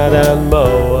with Matt and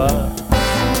Mo.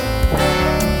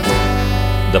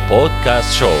 The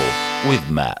podcast show with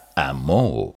Matt and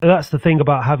Mo. That's the thing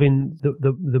about having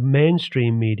the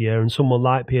mainstream media and someone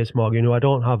like Piers Morgan, who I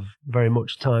don't have very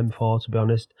much time for, to be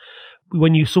honest.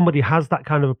 When somebody has that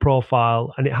kind of a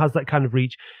profile and it has that kind of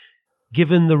reach,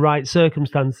 given the right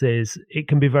circumstances, it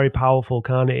can be very powerful,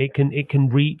 can't it? It can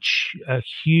reach a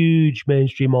huge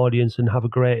mainstream audience and have a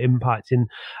great impact. And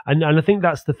I think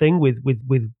that's the thing with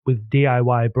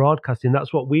DIY broadcasting.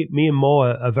 That's what me and Mo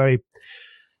are very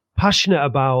passionate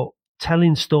about,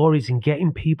 telling stories and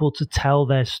getting people to tell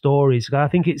their stories. I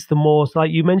think it's the most,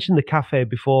 like you mentioned the cafe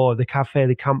before, the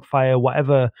campfire,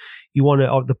 whatever you want to,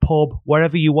 or the pub,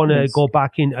 wherever you want to go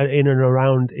back in and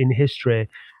around in history.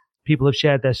 People have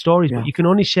shared their stories, but you can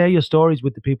only share your stories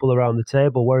with the people around the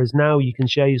table, whereas now you can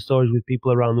share your stories with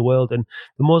people around the world. And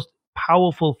the most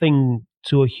powerful thing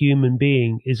to a human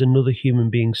being is another human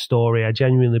being's story. I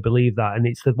genuinely believe that, and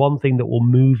it's the one thing that will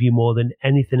move you more than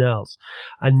anything else.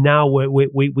 And now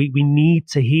we need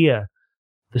to hear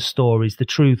the stories, the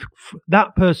truth,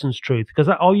 that person's truth, because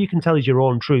all you can tell is your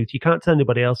own truth. You can't tell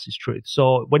anybody else's truth.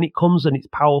 So when it comes and it's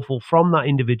powerful from that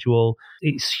individual,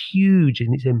 it's huge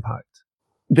in its impact.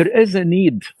 There is a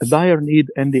dire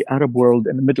need in the Arab world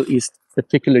and the Middle East,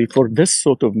 particularly for this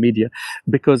sort of media,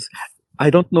 because I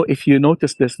don't know if you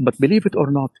noticed this, but believe it or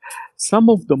not, some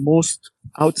of the most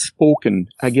outspoken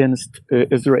against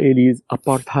Israelis'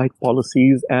 apartheid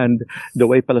policies and the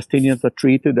way Palestinians are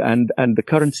treated and the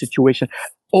current situation,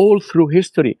 all through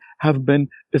history, have been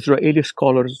Israeli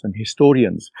scholars and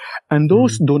historians. And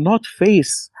those do not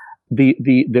face the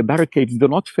barricades, do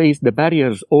not face the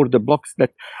barriers or the blocks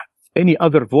that any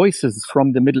other voices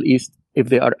from the Middle East, if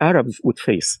they are Arabs, would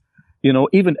face. You know,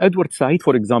 even Edward Said,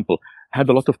 for example, had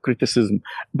a lot of criticism.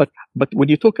 But when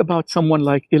you talk about someone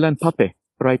like Ilan Pappé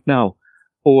right now,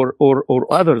 or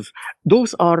others,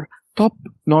 those are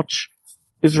top-notch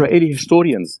Israeli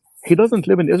historians. He doesn't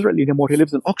live in Israel anymore. He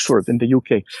lives in Oxford in the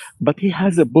UK. But he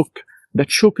has a book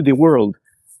that shook the world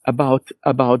about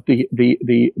the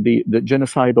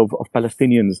genocide of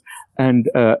Palestinians and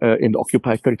in the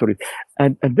occupied territories.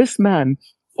 And this man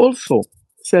also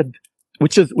said,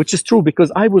 which is true,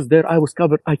 because I was there. I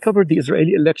covered the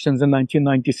Israeli elections in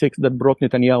 1996 that brought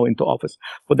Netanyahu into office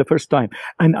for the first time.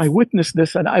 And I witnessed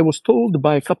this, and I was told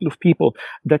by a couple of people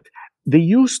that they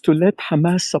used to let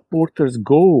Hamas supporters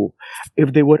go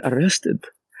if they were arrested.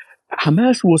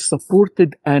 Hamas was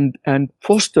supported and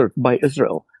fostered by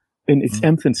Israel in its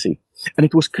infancy. And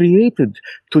it was created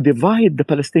to divide the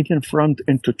Palestinian front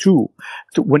into two.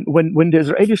 When the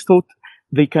Israelis thought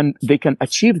they can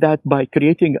achieve that by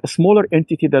creating a smaller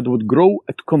entity that would grow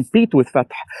to compete with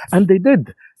Fatah. And they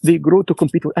did. They grew to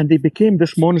compete with, and they became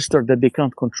this monster that they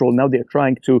can't control. Now they're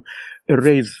trying to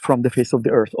erase from the face of the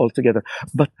earth altogether.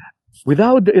 But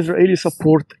without the Israeli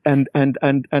support and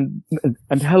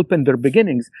help in their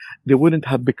beginnings, they wouldn't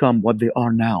have become what they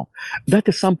are now. That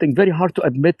is something very hard to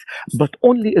admit, but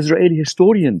only Israeli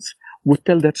historians would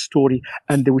tell that story,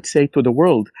 and they would say to the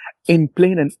world in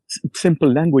plain and simple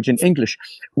language in English.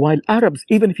 While Arabs,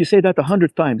 even if you say that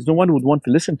 100 times, no one would want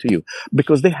to listen to you,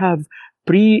 because they have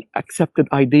pre-accepted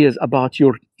ideas about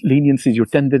your leniencies, your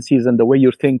tendencies, and the way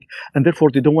you think, and therefore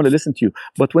they don't want to listen to you.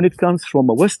 But when it comes from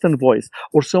a Western voice,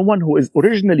 or someone who is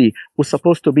originally was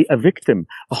supposed to be a victim,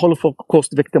 a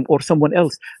Holocaust victim, or someone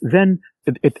else, then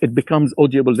it becomes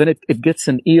audible, then it gets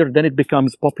an ear, then it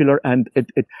becomes popular, and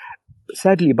it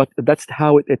sadly, but that's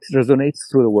how it resonates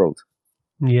through the world.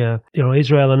 Yeah,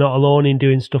 Israel are not alone in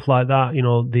doing stuff like that.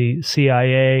 The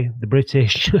CIA, the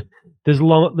British. There's a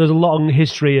long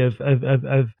history of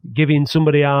giving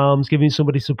somebody arms, giving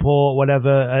somebody support,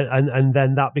 whatever, and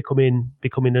then that becoming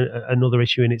another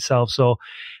issue in itself. So,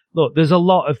 look, there's a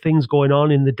lot of things going on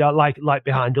in the dark, like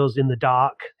behind us in the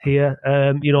dark here,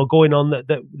 going on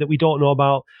that we don't know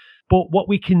about. But what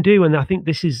we can do, and I think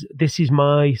this is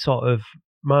my sort of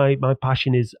my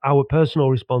passion, is our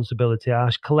personal responsibility, our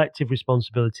collective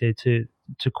responsibility to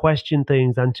question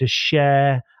things and to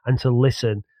share and to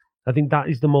listen. I think that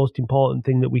is the most important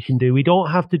thing that we can do. We don't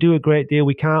have to do a great deal.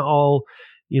 We can't all,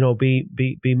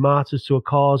 be martyrs to a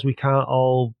cause. We can't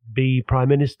all be prime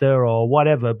minister or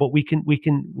whatever. But we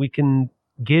can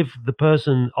give the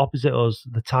person opposite us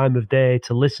the time of day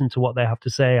to listen to what they have to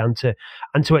say and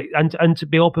to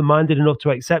be open-minded enough to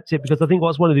accept it. Because I think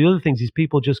what's one of the other things is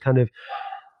people just kind of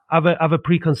have a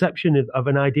preconception of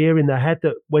an idea in their head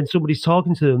that when somebody's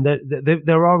talking to them,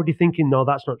 they're already thinking, no,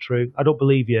 that's not true. I don't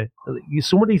believe you.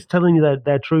 Somebody's telling you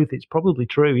their truth. It's probably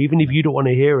true, even if you don't want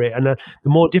to hear it. And the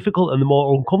more difficult and the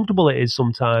more uncomfortable it is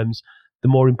sometimes, the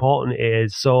more important it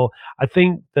is. So I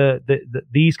think that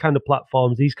these kind of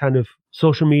platforms, these kind of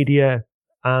social media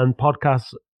and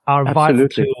podcasts are a vital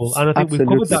tool. And I think we've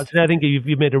covered that today. I think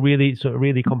you've made a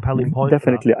really compelling point.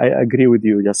 Definitely. I agree with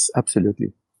you. Yes,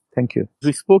 absolutely. Thank you.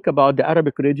 We spoke about the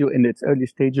Arabic radio in its early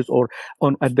stages or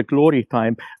at the glory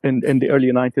time in the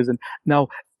early 90s. And now,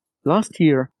 last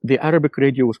year, the Arabic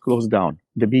radio was closed down.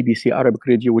 The BBC Arabic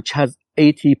radio, which has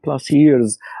 80 plus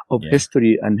years of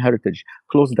history and heritage,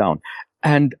 closed down.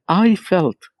 And I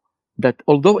felt that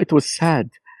although it was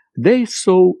sad, they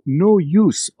saw no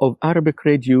use of Arabic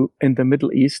radio in the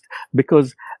Middle East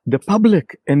because the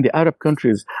public in the Arab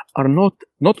countries are not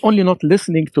only not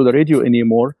listening to the radio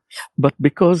anymore, but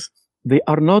because they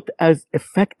are not as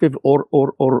effective or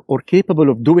capable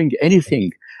of doing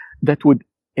anything that would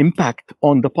impact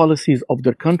on the policies of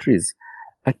their countries,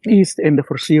 at least in the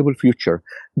foreseeable future.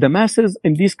 The masses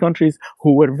in these countries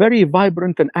who were very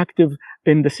vibrant and active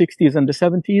in the 60s and the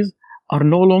 70s are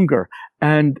no longer.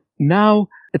 And now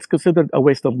it's considered a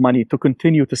waste of money to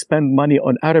continue to spend money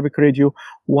on Arabic radio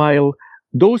while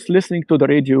those listening to the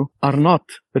radio are not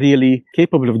really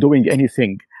capable of doing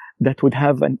anything that would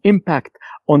have an impact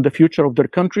on the future of their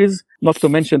countries, not to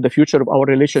mention the future of our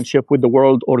relationship with the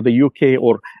world or the UK,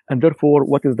 and therefore,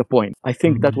 what is the point? I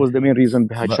think that was the main reason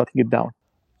behind shutting it down.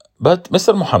 But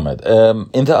Mr. Mohammed,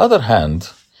 on the other hand,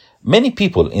 many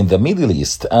people in the Middle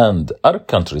East and Arab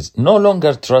countries no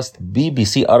longer trust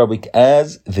BBC Arabic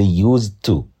as they used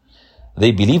to.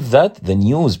 They believe that the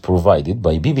news provided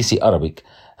by BBC Arabic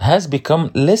has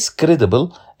become less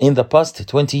credible in the past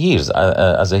 20 years,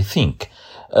 as I think.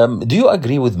 Do you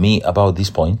agree with me about this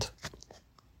point?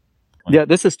 Yeah,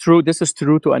 this is true. This is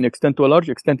true to an extent, to a large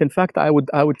extent. In fact, I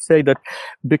would say that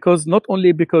because not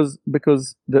only because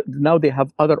now they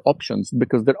have other options,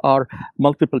 because there are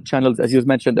multiple channels, as you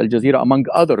mentioned, Al Jazeera, among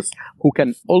others, who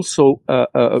can also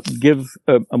give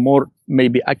a more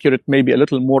maybe accurate, maybe a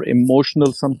little more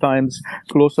emotional, sometimes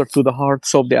closer to the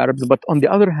hearts of the Arabs. But on the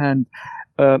other hand,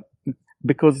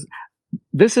 because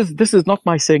this is not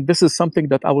my saying, this is something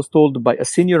that I was told by a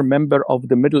senior member of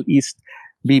the Middle East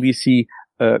BBC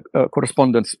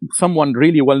correspondence, someone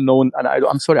really well known, and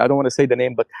I'm sorry, I don't want to say the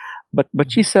name, but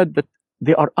she said that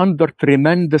they are under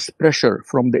tremendous pressure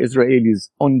from the Israelis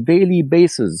on daily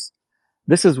basis.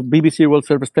 This is BBC World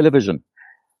Service Television.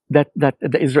 That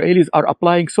the Israelis are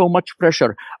applying so much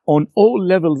pressure on all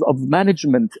levels of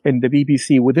management in the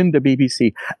BBC, within the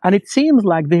BBC, and it seems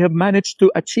like they have managed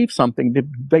to achieve something.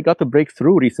 They got a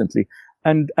breakthrough recently,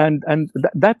 and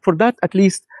that for that at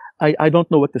least I don't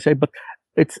know what to say, but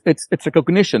it's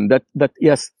recognition that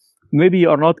yes, maybe you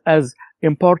are not as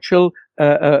impartial,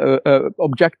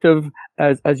 objective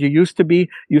as you used to be.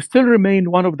 You still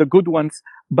remain one of the good ones,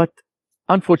 but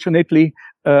unfortunately,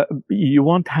 you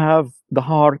won't have the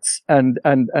hearts and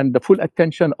the full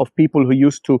attention of people who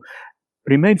used to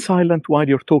remain silent while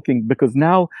you're talking, because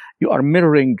now you are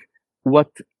mirroring what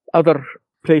other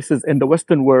places in the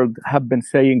Western world have been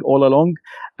saying all along.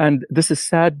 And this is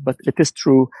sad, but it is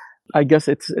true. I guess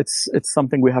it's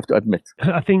something we have to admit.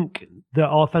 I think that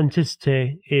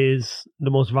authenticity is the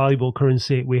most valuable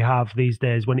currency we have these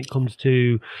days when it comes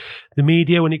to the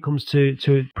media, when it comes to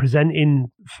presenting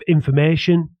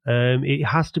information. It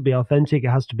has to be authentic. It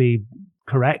has to be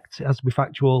correct. It has to be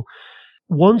factual.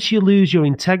 Once you lose your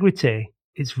integrity,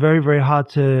 it's very, very hard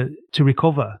to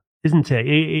recover, isn't it?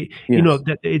 Yes. You know,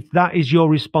 that is your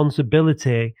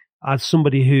responsibility as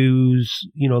somebody who's,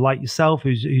 you know, like yourself,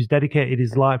 who's dedicated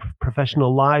his life,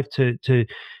 professional life to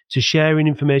sharing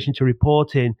information, to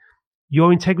reporting.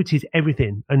 Your integrity is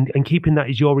everything, and keeping that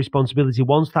is your responsibility.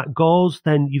 Once that goes,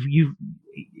 then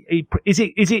is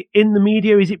it in the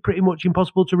media? Is it pretty much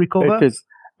impossible to recover? It is.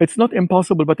 It's not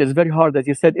impossible, but it's very hard, as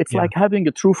you said. It's like having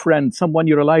a true friend, someone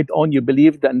you relied on, you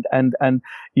believed, and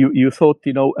you thought,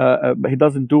 you know, he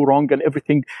doesn't do wrong and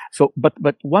everything. So,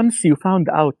 but once you found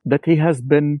out that he has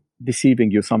been deceiving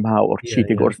you somehow or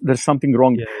cheating or there's something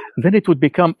wrong, then it would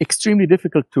become extremely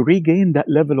difficult to regain that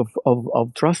level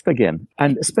of trust again.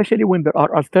 And especially when there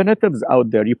are alternatives out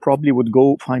there, you probably would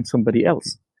go find somebody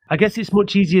else. I guess it's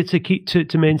much easier to keep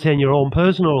to maintain your own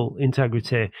personal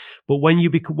integrity, but when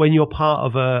you're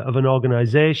part of an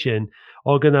organization,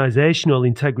 organizational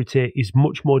integrity is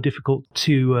much more difficult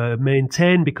to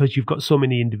maintain because you've got so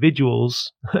many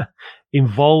individuals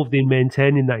involved in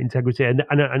maintaining that integrity. And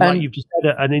like you've just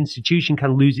said, an institution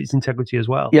can lose its integrity as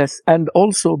well. Yes, and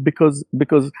also because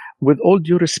with all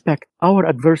due respect, our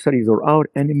adversaries or our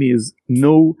enemies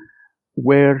know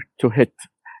where to hit.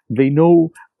 They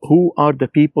know who are the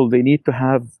people they need to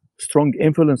have strong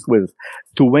influence with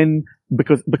to win,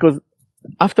 because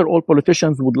after all,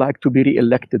 politicians would like to be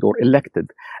re-elected or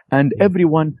elected, and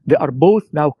everyone, they are both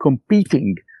now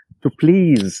competing to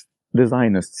please the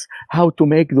Zionists, how to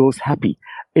make those happy.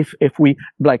 If we,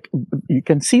 like, you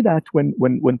can see that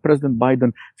when President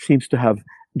Biden seems to have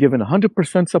given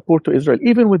 100% support to Israel,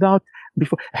 even without,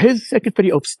 before his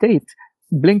Secretary of State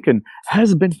Blinken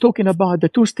has been talking about the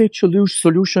two-state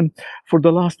solution for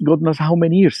the last God knows how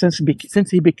many years,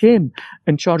 since he became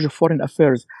in charge of foreign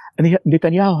affairs. And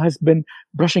Netanyahu has been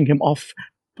brushing him off,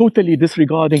 totally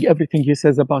disregarding everything he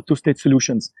says about two-state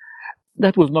solutions.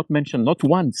 That was not mentioned, not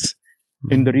once,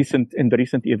 in the recent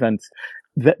events.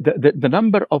 The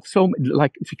number of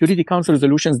like Security Council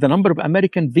resolutions, the number of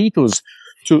American vetoes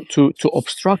to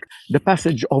obstruct the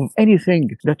passage of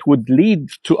anything that would lead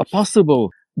to a possible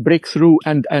breakthrough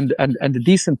and a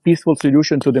decent peaceful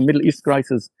solution to the Middle East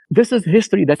crisis. This is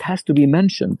history that has to be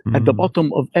mentioned at the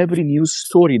bottom of every news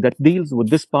story that deals with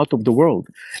this part of the world.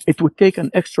 It would take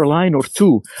an extra line or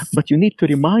two, but you need to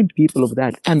remind people of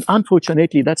that. And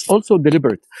unfortunately, that's also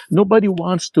deliberate. Nobody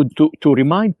wants to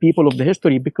remind people of the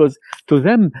history, because to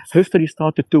them, history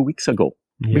started 2 weeks ago.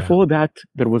 Yeah. Before that,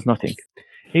 there was nothing.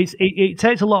 It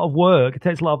takes a lot of work. It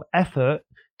takes a lot of effort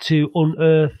to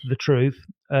unearth the truth.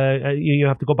 You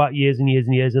have to go back years and years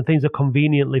and years, and things are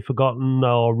conveniently forgotten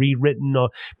or rewritten, or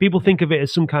people think of it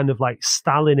as some kind of like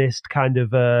Stalinist kind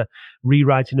of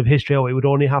rewriting of history, or it would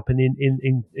only happen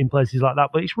in places like that.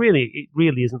 But it really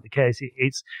isn't the case.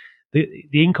 It's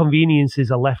the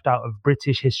inconveniences are left out of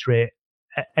British history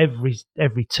at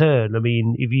every turn. I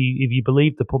mean, if you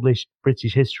believe the published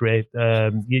British history,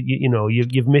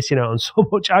 you're missing out on so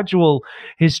much actual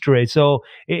history. So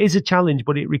it is a challenge,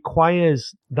 but it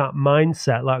requires that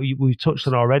mindset, like we've touched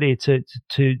on already,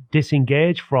 to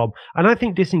disengage from. And I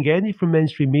think disengaging from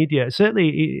mainstream media,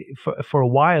 certainly for a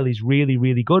while, is really,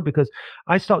 really good, because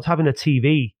I stopped having a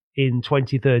TV in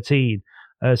 2013.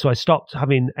 So I stopped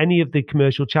having any of the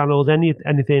commercial channels,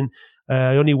 anything.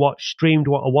 I only streamed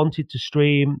what I wanted to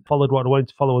stream, followed what I wanted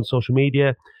to follow on social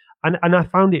media. And I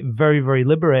found it very, very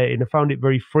liberating. I found it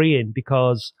very freeing,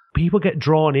 because people get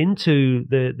drawn into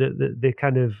the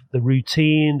kind of the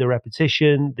routine, the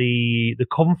repetition, the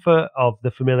comfort of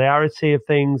the familiarity of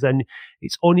things. And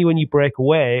it's only when you break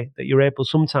away that you're able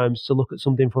sometimes to look at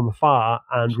something from afar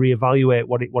and reevaluate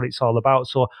what it's all about.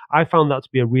 So I found that to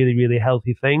be a really, really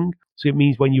healthy thing. So it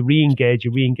means when you re-engage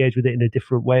with it in a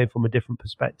different way, from a different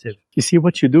perspective. You see,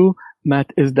 what you do,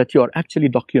 Matt, is that you are actually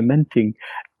documenting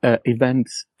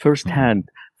events firsthand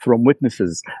from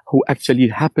witnesses who actually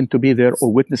happen to be there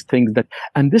or witness things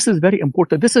and this is very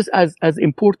important. This is as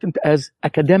important as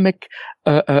academic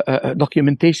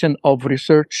documentation of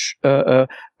research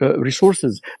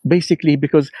resources, basically,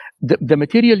 because the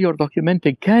material you're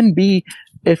documenting can be,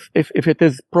 if it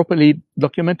is properly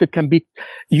documented, can be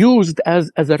used as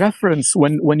a reference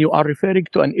when you are referring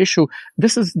to an issue.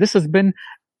 This has been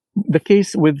the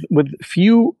case with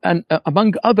few and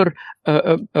among other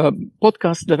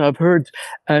podcasts that I've heard,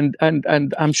 and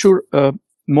I'm sure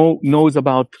Mo knows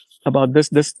about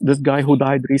this guy who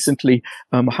died recently,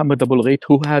 Mohamed,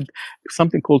 who had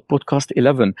something called Podcast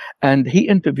 11, and he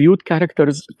interviewed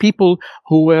people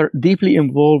who were deeply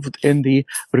involved in the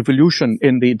revolution,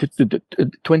 in the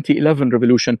 2011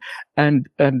 revolution, and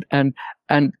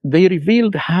they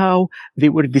revealed how they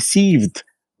were deceived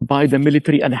by the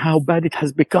military and how bad it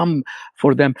has become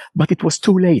for them, but it was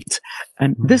too late.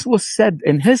 And this was said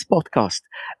in his podcast.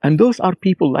 And those are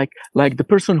people like the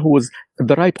person who was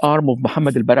the right arm of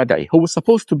Mohamed al-Baradei, who was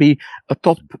supposed to be a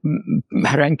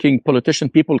top-ranking politician.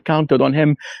 People counted on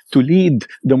him to lead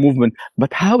the movement,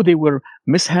 but how they were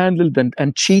mishandled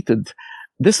and cheated.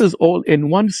 This is all in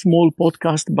one small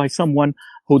podcast by someone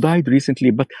who died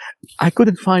recently, but I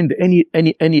couldn't find any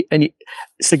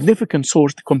significant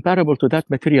source comparable to that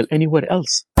material anywhere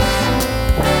else.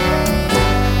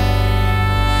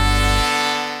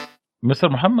 Mr.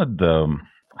 Mohammed,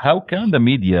 how can the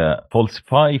media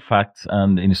falsify facts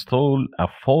and install a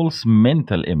false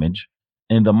mental image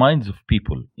in the minds of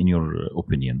people, in your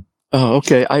opinion?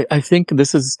 Okay, I think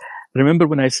this is... Remember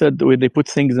when I said they put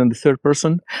things in the third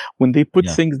person? When they put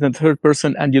things in the third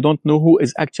person and you don't know who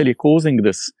is actually causing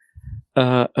this,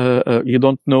 you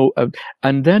don't know,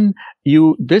 and then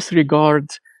you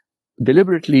disregard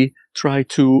deliberately try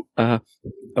to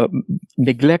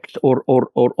neglect or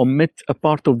omit a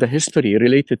part of the history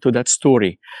related to that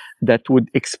story that would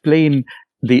explain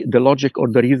the logic or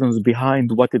the reasons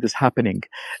behind what it is happening.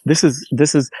 This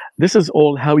is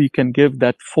all how you can give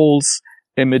that false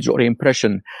image or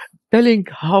impression. Telling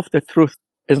half the truth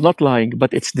is not lying,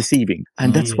 but it's deceiving.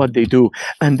 And that's what they do.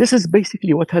 And this is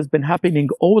basically what has been happening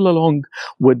all along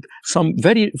with some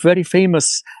very, very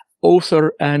famous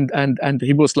author, and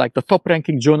he was like the top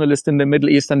ranking journalist in the Middle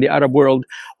East and the Arab world,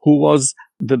 who was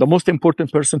the most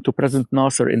important person to President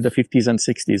Nasser in the 50s and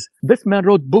 60s. This man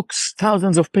wrote books,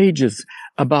 thousands of pages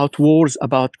about wars,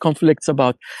 about conflicts,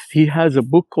 he has a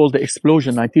book called The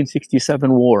Explosion,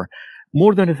 1967 War.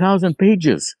 More than 1,000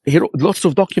 pages. He wrote lots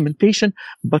of documentation,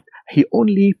 but he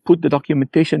only put the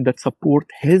documentation that support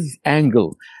his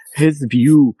angle, his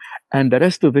view, and the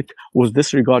rest of it was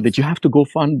disregarded. You have to go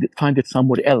find it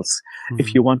somewhere else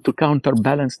if you want to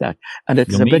counterbalance that. And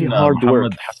it's a very hard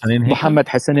work. Mohamed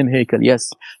Hassanin Hakel,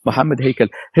 yes, Mohamed Hakel.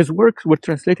 His works were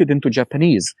translated into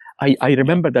Japanese. I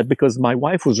remember that because my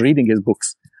wife was reading his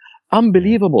books.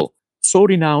 Unbelievable, so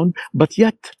renowned, but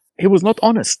yet he was not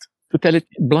honest, to tell it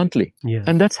bluntly. Yeah.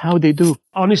 And that's how they do.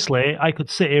 Honestly, I could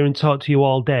sit here and talk to you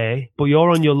all day, but you're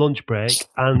on your lunch break,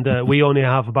 and we only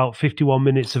have about 51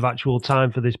 minutes of actual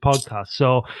time for this podcast.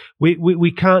 So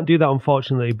we can't do that,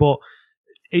 unfortunately. But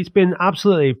it's been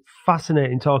absolutely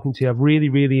fascinating talking to you. I've really,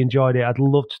 really enjoyed it. I'd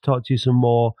love to talk to you some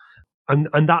more. And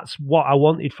that's what I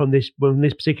wanted from this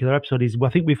particular episode is I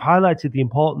think we've highlighted the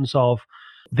importance of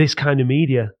this kind of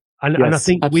media. And, yes, and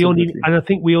I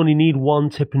think we only need one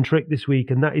tip and trick this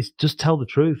week, and that is just tell the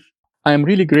truth. I am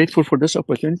really grateful for this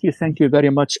opportunity. Thank you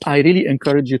very much. I really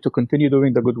encourage you to continue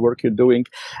doing the good work you're doing,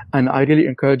 and I really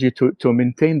encourage you to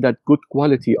maintain that good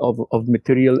quality of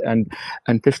material and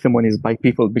testimonies by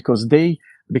people, because they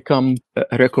become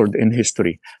a record in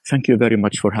history. Thank you very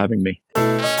much for having me.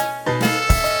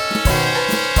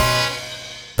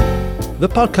 The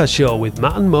podcast show with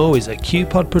Matt and Mo is a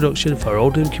QPod production for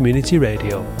Oldham Community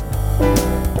Radio.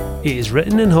 It is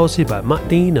written and hosted by Matt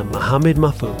Dean and Mohamed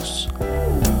Mahfouz.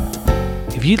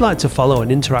 If you'd like to follow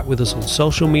and interact with us on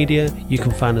social media, you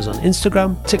can find us on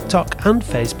Instagram, TikTok and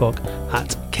Facebook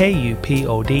at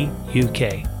KUPOD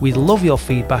UK. We love your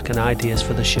feedback and ideas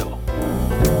for the show.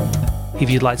 If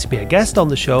you'd like to be a guest on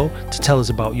the show to tell us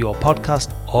about your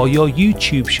podcast or your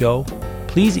YouTube show,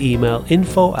 please email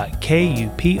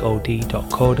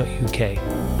info@kupod.co.uk.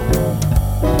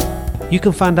 You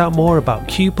can find out more about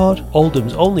QPod,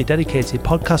 Oldham's only dedicated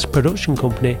podcast production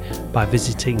company, by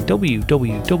visiting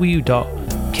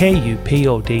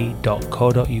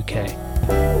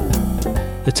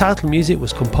www.kupod.co.uk. The title music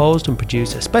was composed and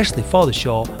produced especially for the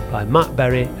show by Matt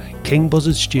Berry at King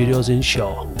Buzzard Studios in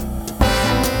Shaw.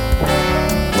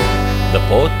 The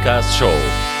podcast show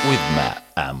with Matt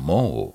and Mo.